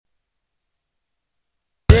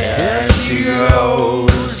she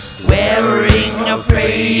goes, wearing a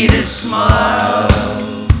faded smile.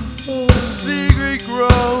 A secret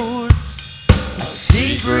grows, A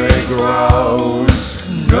secret grows,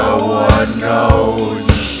 no one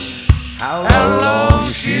knows how long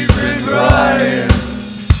she's been crying.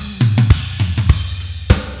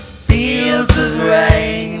 Fields of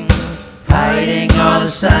rain, hiding all the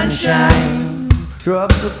sunshine.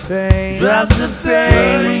 drops of pain, Drops of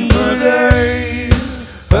pain for days.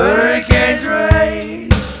 Hurricanes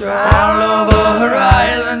rage all over her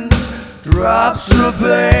island. Drops of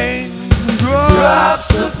pain, drops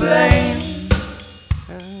of pain.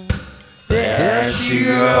 There she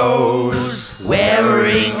goes,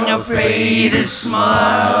 wearing a faded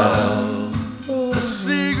smile. a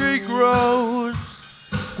secret grows,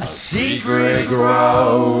 A secret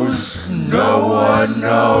grows, no one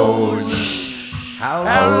knows how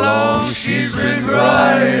long she's been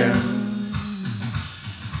crying.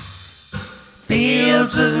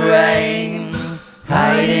 Fields of rain,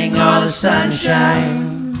 hiding all the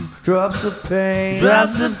sunshine. drops of pain,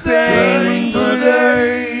 Drops of pain for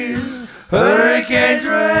days. Hurricanes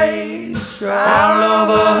rage all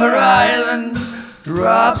over her island.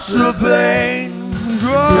 Drops of pain,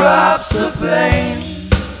 drops of pain.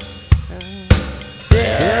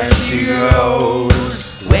 There she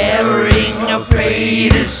goes, wearing a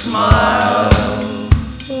faded smile.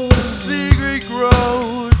 a secret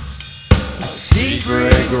grows, A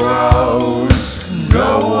secret grows,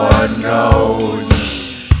 no one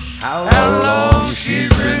knows how long she's